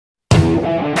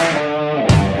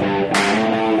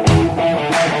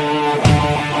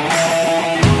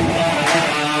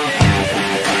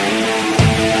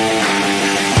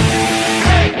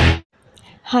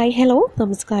Hi hello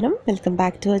നമസ്കാരം welcome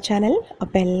back to our channel.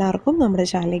 അപ്പോൾ എല്ലാവർക്കും നമ്മുടെ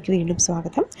ചാനലിലേക്ക് വീണ്ടും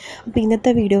സ്വാഗതം. അപ്പോൾ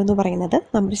ഇന്നത്തെ വീഡിയോ എന്ന് പറയുന്നത്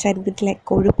നമ്മുടെ ശരീരത്തിലെ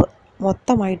കൊഴുപ്പ്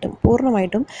മൊത്തമായിട്ടും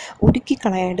പൂർണ്ണമായിട്ടും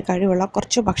ഉരുക്കിക്കളയാനായിട്ട് കഴിവുള്ള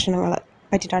കുറച്ച് ഭക്ഷണങ്ങൾ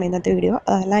പറ്റിയിട്ടാണ് ഇന്നത്തെ വീഡിയോ.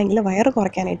 അല്ലെങ്കിൽ വയറ്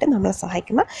കുറയ്ക്കാനായിട്ട് നമ്മളെ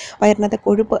സഹായിക്കുന്ന വയറിനകത്തെ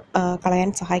കൊഴുപ്പ്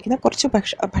കളയാൻ സഹായിക്കുന്ന കുറച്ച്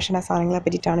ഭക്ഷണ സാധനങ്ങളെ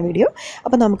പറ്റിയിട്ടാണ് വീഡിയോ.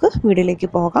 അപ്പോൾ നമുക്ക് വീഡിയോയിലേക്ക്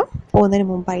പോകാം. പോകുന്നതിന്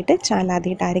മുമ്പായിട്ട് ചാനൽ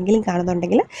ആദ്യമായിട്ട് ആരെങ്കിലും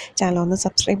കാണുന്നുണ്ടെങ്കിൽ ചാനൽ ഒന്ന്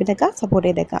സബ്സ്ക്രൈബ് ചെയ്തേക്കുക, സപ്പോർട്ട്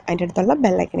ചെയ്തേക്കുക, അതിൻ്റെ അടുത്തുള്ള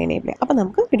ബെല്ലൈക്കൻ എനേബിൾ ചെയ്യുക. അപ്പോൾ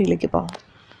നമുക്ക് വീഡിയോയിലേക്ക് പോകാം.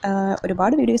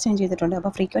 ഒരുപാട് വീഡിയോസ് ഞാൻ ചെയ്തിട്ടുണ്ട്.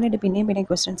 അപ്പോൾ ഫ്രീക്വൻ്റ് ആയിട്ട് പിന്നെയും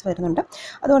ക്വസ്റ്റ്യൻസ് വരുന്നുണ്ട്.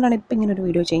 അതുകൊണ്ടാണ് ഇപ്പോൾ ഇങ്ങനെ ഒരു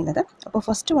വീഡിയോ ചെയ്യുന്നത്. അപ്പോൾ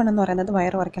ഫസ്റ്റ് വൺ എന്ന് പറയുന്നത്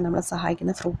വയറ് കുറയ്ക്കാൻ നമ്മളെ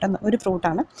സഹായിക്കുന്ന ഒരു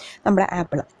ഫ്രൂട്ടാണ് നമ്മുടെ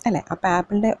ആപ്പിൾ അല്ലേ. അപ്പോൾ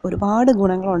ആപ്പിളിൻ്റെ ഒരുപാട്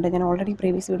ഗുണങ്ങളുണ്ട്. ഞാൻ ഓൾറെഡി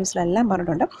പ്രീവിയസ് വീഡിയോസിലെല്ലാം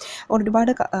പറഞ്ഞിട്ടുണ്ട്.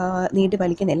 ഒരുപാട് നീട്ടി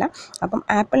വലിക്കുന്നില്ല. അപ്പം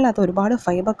ആപ്പിളിനകത്ത് ഒരുപാട്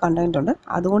ഫൈബർ കണ്ടൻറ്റ് ഉണ്ട്.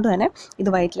 അതുകൊണ്ട് തന്നെ ഇത്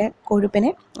വയറ്റിലെ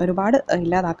കൊഴുപ്പിനെ ഒരുപാട്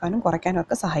ഇല്ലാതാക്കാനും കുറയ്ക്കാനും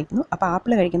ഒക്കെ സഹായിക്കുന്നു. അപ്പോൾ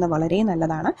ആപ്പിൾ കഴിക്കുന്നത് വളരെ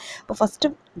നല്ലതാണ്. അപ്പോൾ ഫസ്റ്റ്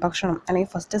ഭക്ഷണം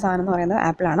അല്ലെങ്കിൽ ഫസ്റ്റ് സാധനം എന്ന് പറയുന്നത്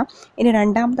ആപ്പിളാണ്. ഇനി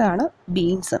രണ്ടാമതാണ്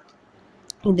ബീൻസ്.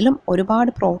 ഇതിലും ഒരുപാട്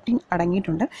പ്രോട്ടീൻ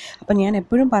അടങ്ങിയിട്ടുണ്ട്. അപ്പം ഞാൻ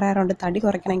എപ്പോഴും പറയാറുണ്ട് തടി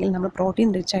കുറയ്ക്കണമെങ്കിൽ നമ്മൾ പ്രോട്ടീൻ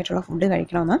റിച്ച് ആയിട്ടുള്ള ഫുഡ്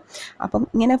കഴിക്കണമെന്ന്. അപ്പം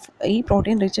ഇങ്ങനെ ഈ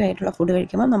പ്രോട്ടീൻ റിച്ച് ആയിട്ടുള്ള ഫുഡ്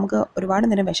കഴിക്കുമ്പോൾ നമുക്ക് ഒരുപാട്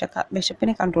നേരം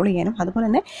വിശപ്പിനെ കൺട്രോൾ ചെയ്യാനും അതുപോലെ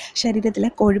തന്നെ ശരീരത്തിലെ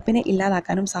കൊഴുപ്പിനെ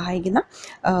ഇല്ലാതാക്കാനും സഹായിക്കുന്ന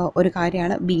ഒരു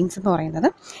കാര്യമാണ് ബീൻസ് എന്ന് പറയുന്നത്.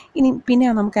 പിന്നെ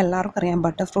നമുക്ക് എല്ലാവർക്കും അറിയാം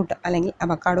ബട്ടർ ഫ്രൂട്ട് അല്ലെങ്കിൽ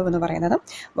അവക്കാഡോ എന്ന് പറയുന്നത്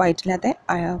വയറ്റിനകത്തെ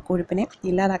കൊഴുപ്പിനെ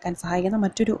ഇല്ലാതാക്കാൻ സഹായിക്കുന്ന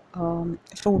മറ്റൊരു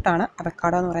ഫ്രൂട്ടാണ്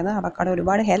അവക്കാഡോ എന്ന് പറയുന്നത്. അവക്കാഡോ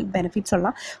ഒരുപാട് ഹെൽത്ത് ബെനിഫിറ്റ്സ്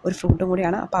ഉള്ള ഒരു ഫ്രൂട്ടും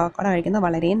കൂടിയാണ്. അപ്പോൾ അവക്കാഡോ കഴിക്കുന്നത്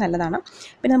വളരെ നല്ലതാണ്.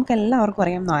 പിന്നെ നമുക്ക് എല്ലാവർക്കും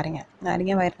അറിയാം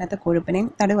നാരങ്ങ വയറിനകത്ത് കൊഴുപ്പിനെയും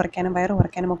തടി കുറയ്ക്കാനും വയറ്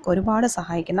കുറയ്ക്കാനും ഒക്കെ ഒരുപാട്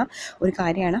സഹായിക്കുന്ന ഒരു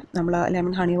കാര്യമാണ്. നമ്മൾ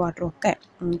ലെമൺ ഹണി വാട്ടറും ഒക്കെ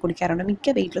കുടിക്കാറുണ്ട്.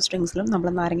 മിക്ക വെയിറ്റ് ലോസ് ഡ്രിങ്ക്സിലും നമ്മൾ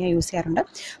നാരങ്ങ യൂസ് ചെയ്യാറുണ്ട്.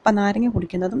 അപ്പോൾ നാരങ്ങ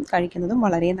കുടിക്കുന്നതും കഴിക്കുന്നതും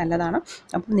വളരെ നല്ലതാണ്.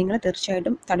 അപ്പം നിങ്ങൾ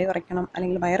തീർച്ചയായിട്ടും തടി കുറയ്ക്കണം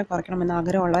അല്ലെങ്കിൽ വയറ് കുറയ്ക്കണം എന്ന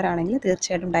ആഗ്രഹമുള്ളവരാണെങ്കിൽ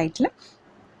തീർച്ചയായിട്ടും ഡയറ്റിൽ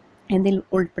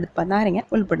എന്തെങ്കിലും നാരങ്ങ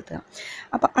ഉൾപ്പെടുത്തുക.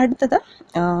 അപ്പോൾ അടുത്തത്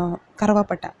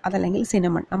കറുവപ്പട്ട അതല്ലെങ്കിൽ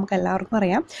സിനമൺ. നമുക്ക് എല്ലാവർക്കും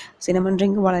അറിയാം സിനമൺ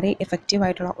ഡ്രിങ്ക് വളരെ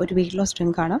എഫക്റ്റീവായിട്ടുള്ള ഒരു വെയിറ്റ് ലോസ്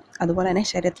ഡ്രിങ്കാണ്. അതുപോലെ തന്നെ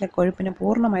ശരീരത്തിലെ കൊഴുപ്പിനെ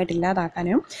പൂർണ്ണമായിട്ട്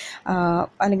ഇല്ലാതാക്കാനും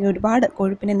അല്ലെങ്കിൽ ഒരുപാട്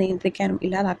കൊഴുപ്പിനെ നിയന്ത്രിക്കാനും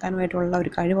ഇല്ലാതാക്കാനുമായിട്ടുള്ള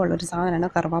ഒരു കഴിവുള്ള ഒരു സാധനമാണ്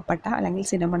കറുവപ്പട്ട അല്ലെങ്കിൽ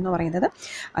സിനമൺ എന്ന് പറയുന്നത്.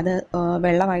 അത്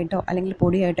വെള്ളമായിട്ടോ അല്ലെങ്കിൽ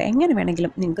പൊടിയായിട്ടോ എങ്ങനെ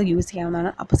വേണമെങ്കിലും നിങ്ങൾക്ക് യൂസ്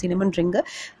ചെയ്യാവുന്നതാണ്. അപ്പോൾ cinnamon drink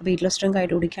weight loss drink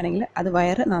ആയിട്ട് കുടിക്കുകയാണെങ്കിൽ അത്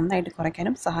വയറ് നന്നായിട്ട്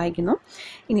കുറയ്ക്കാനും സഹായിക്കുന്നു.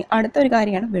 ഇനി അടുത്തൊരു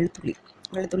കാര്യമാണ്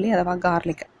വെളുത്തുള്ളി അഥവാ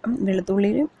ഗാർലിക്.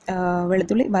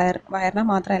 വെളുത്തുള്ളി വയറിനെ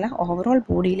മാത്രമല്ല ഓവറോൾ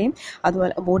ബോഡിയിലെയും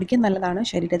അതുപോലെ ബോഡിക്കും നല്ലതാണ്.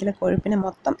 ശരീരത്തിലെ കൊഴുപ്പിനെ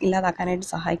മൊത്തം ഇല്ലാതാക്കാനായിട്ട്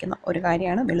സഹായിക്കുന്ന ഒരു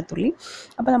കാര്യമാണ് വെളുത്തുള്ളി.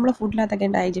 അപ്പോൾ നമ്മൾ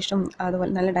ഫുഡിനകത്തൊക്കെ ഡൈജഷനും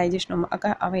അതുപോലെ നല്ല ഡൈജഷനും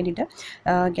ഒക്കെ വേണ്ടിയിട്ട്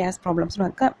ഗ്യാസ് പ്രോബ്ലംസിനും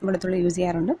ഒക്കെ വെളുത്തുള്ളി യൂസ്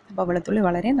ചെയ്യാറുണ്ട്. അപ്പോൾ വെളുത്തുള്ളി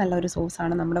വളരെ നല്ലൊരു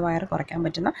സോഴ്സാണ് നമ്മുടെ വയറ് കുറയ്ക്കാൻ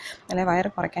പറ്റുന്ന അല്ലെങ്കിൽ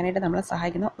വയറ് കുറയ്ക്കാനായിട്ട് നമ്മളെ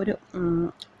സഹായിക്കുന്ന ഒരു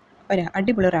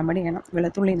അടിപൊളി റെമഡിയാണ്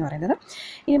വെളുത്തുള്ളി എന്ന് പറയുന്നത്.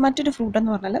 ഇനി മറ്റൊരു ഫ്രൂട്ട്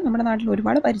എന്ന് പറഞ്ഞാൽ നമ്മുടെ നാട്ടിൽ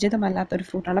ഒരുപാട് പരിചിതമല്ലാത്തൊരു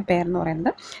ഫ്രൂട്ടാണ് പെയർ എന്ന്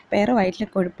പറയുന്നത്. പെയർ വയറ്റിലെ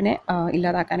കൊഴുപ്പിനെ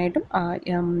ഇല്ലാതാക്കാനായിട്ടും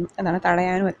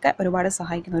തടയാനും ഒക്കെ ഒരുപാട്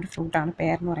സഹായിക്കുന്ന ഒരു ഫ്രൂട്ടാണ്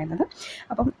പെയർ എന്ന് പറയുന്നത്.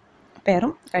 അപ്പം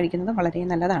പെയറും കഴിക്കുന്നത് വളരെ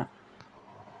നല്ലതാണ്.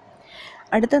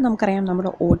 അടുത്തത് നമുക്കറിയാം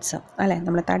നമ്മുടെ ഓട്സ് അല്ലേ.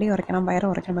 നമ്മൾ തടി കുറയ്ക്കണം വയറ്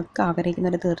കുറയ്ക്കണം ഒക്കെ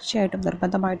ആഗ്രഹിക്കുന്നത് തീർച്ചയായിട്ടും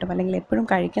നിർബന്ധമായിട്ടും അല്ലെങ്കിൽ എപ്പോഴും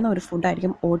കഴിക്കുന്ന ഒരു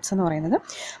ഫുഡായിരിക്കും ഓട്സ് എന്ന് പറയുന്നത്.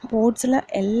 അപ്പോൾ ഓട്സിൽ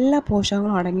എല്ലാ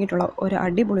പോഷകങ്ങളും അടങ്ങിയിട്ടുള്ള ഒരു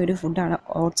അടിപൊളി ഒരു ഫുഡാണ്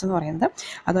ഓട്സ് എന്ന് പറയുന്നത്.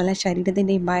 അതുപോലെ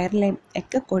ശരീരത്തിൻ്റെയും വയറിലെയും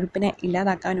ഒക്കെ കൊഴുപ്പിനെ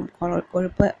ഇല്ലാതാക്കാനും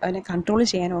കൊഴുപ്പ് അതിനെ കൺട്രോൾ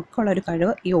ചെയ്യാനും ഒക്കെ ഉള്ള ഒരു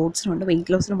കഴിവ് ഈ ഓട്സിനുണ്ട്.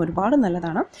 വെയിറ്റ് ലോസിനും ഒരുപാട്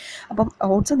നല്ലതാണ്. അപ്പം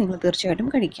ഓട്സ് നിങ്ങൾ തീർച്ചയായിട്ടും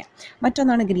കഴിക്കുക.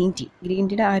 മറ്റൊന്നാണ് ഗ്രീൻ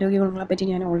ടീയുടെ ആരോഗ്യ ഗുണങ്ങളെ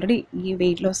പറ്റി ഞാൻ ഓൾറെഡി ഈ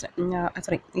വെയിറ്റ് ലോസ്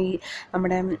ഈ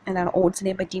നമ്മുടെ ഓട്സിനെ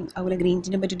പറ്റിയും അതുപോലെ ഗ്രീൻ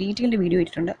ടീനെ പറ്റി ഡീറ്റെയിൽഡ് വീഡിയോ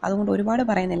ഇട്ടിട്ടുണ്ട്. അതുകൊണ്ട് ഒരുപാട്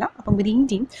പറയുന്നില്ല. അപ്പം ഗ്രീൻ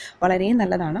ടീ വളരെ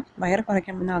നല്ലതാണ്. വയറ്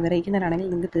കുറയ്ക്കണമെന്ന്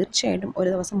ആഗ്രഹിക്കുന്നവരാണെങ്കിൽ നിങ്ങൾക്ക് തീർച്ചയായിട്ടും ഒരു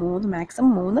ദിവസം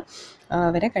മാക്സിമം 3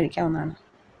 വരെ കഴിക്കാവുന്നതാണ്.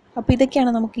 അപ്പോൾ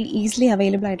ഇതൊക്കെയാണ് നമുക്ക് ഈസിലി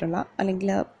അവൈലബിൾ ആയിട്ടുള്ള അല്ലെങ്കിൽ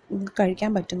കഴിക്കാൻ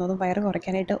പറ്റുന്നതും വയറ്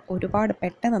കുറയ്ക്കാനായിട്ട് ഒരുപാട്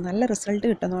പെട്ടെന്ന് നല്ല റിസൾട്ട്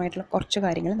കിട്ടുന്നതുമായിട്ടുള്ള കുറച്ച്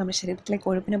കാര്യങ്ങൾ നമ്മുടെ ശരീരത്തിലെ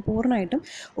കൊഴുപ്പിനെ പൂർണ്ണമായിട്ടും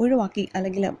ഒഴിവാക്കി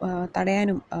അല്ലെങ്കിൽ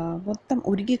തടയാനും മൊത്തം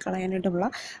ഉരുക്കി കളയാനായിട്ടുള്ള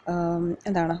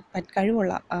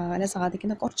കഴിവുള്ള അല്ലെങ്കിൽ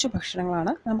സാധിക്കുന്ന കുറച്ച്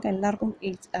ഭക്ഷണങ്ങളാണ്. നമുക്ക് എല്ലാവർക്കും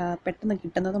പെട്ടെന്ന്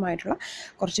കിട്ടുന്നതുമായിട്ടുള്ള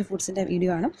കുറച്ച് ഫുഡ്സിൻ്റെ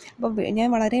വീഡിയോ ആണ്. അപ്പോൾ ഞാൻ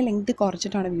വളരെ ലെങ്ത്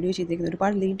കുറച്ചിട്ടാണ് വീഡിയോ ചെയ്തിരിക്കുന്നത്.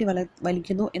 ഒരുപാട് ലെങ്ത്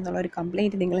വലിക്കുന്നു എന്നുള്ള ഒരു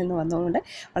കംപ്ലയിൻറ്റ് നിങ്ങളിൽ നിന്ന് വന്നതുകൊണ്ട്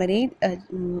വളരെ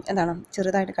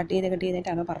ചെറുതായിട്ട് കട്ട്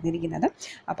ചെയ്തിട്ടാണ് പറഞ്ഞിരിക്കുന്നത്.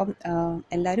 അപ്പം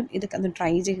എല്ലാവരും ഇതൊക്കെ ഒന്ന്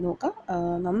ട്രൈ ചെയ്ത് നോക്കുക.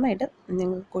 നന്നായിട്ട്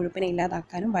നിങ്ങൾക്ക് കൊഴുപ്പിനെ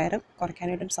ഇല്ലാതാക്കാനും വയറ്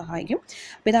കുറയ്ക്കാനായിട്ടും സഹായിക്കും.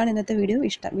 അപ്പോൾ ഇതാണ് ഇന്നത്തെ വീഡിയോ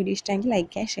ഇഷ്ടമെങ്കിൽ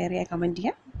ലൈക്ക് ചെയ്യുക, ഷെയർ ചെയ്യുക, കമൻറ്റ്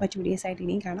ചെയ്യുക. മറ്റു വീഡിയോസായിട്ട്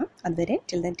ഇനിയും കാണാം. അതുവരെ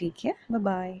till then take care.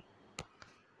 By.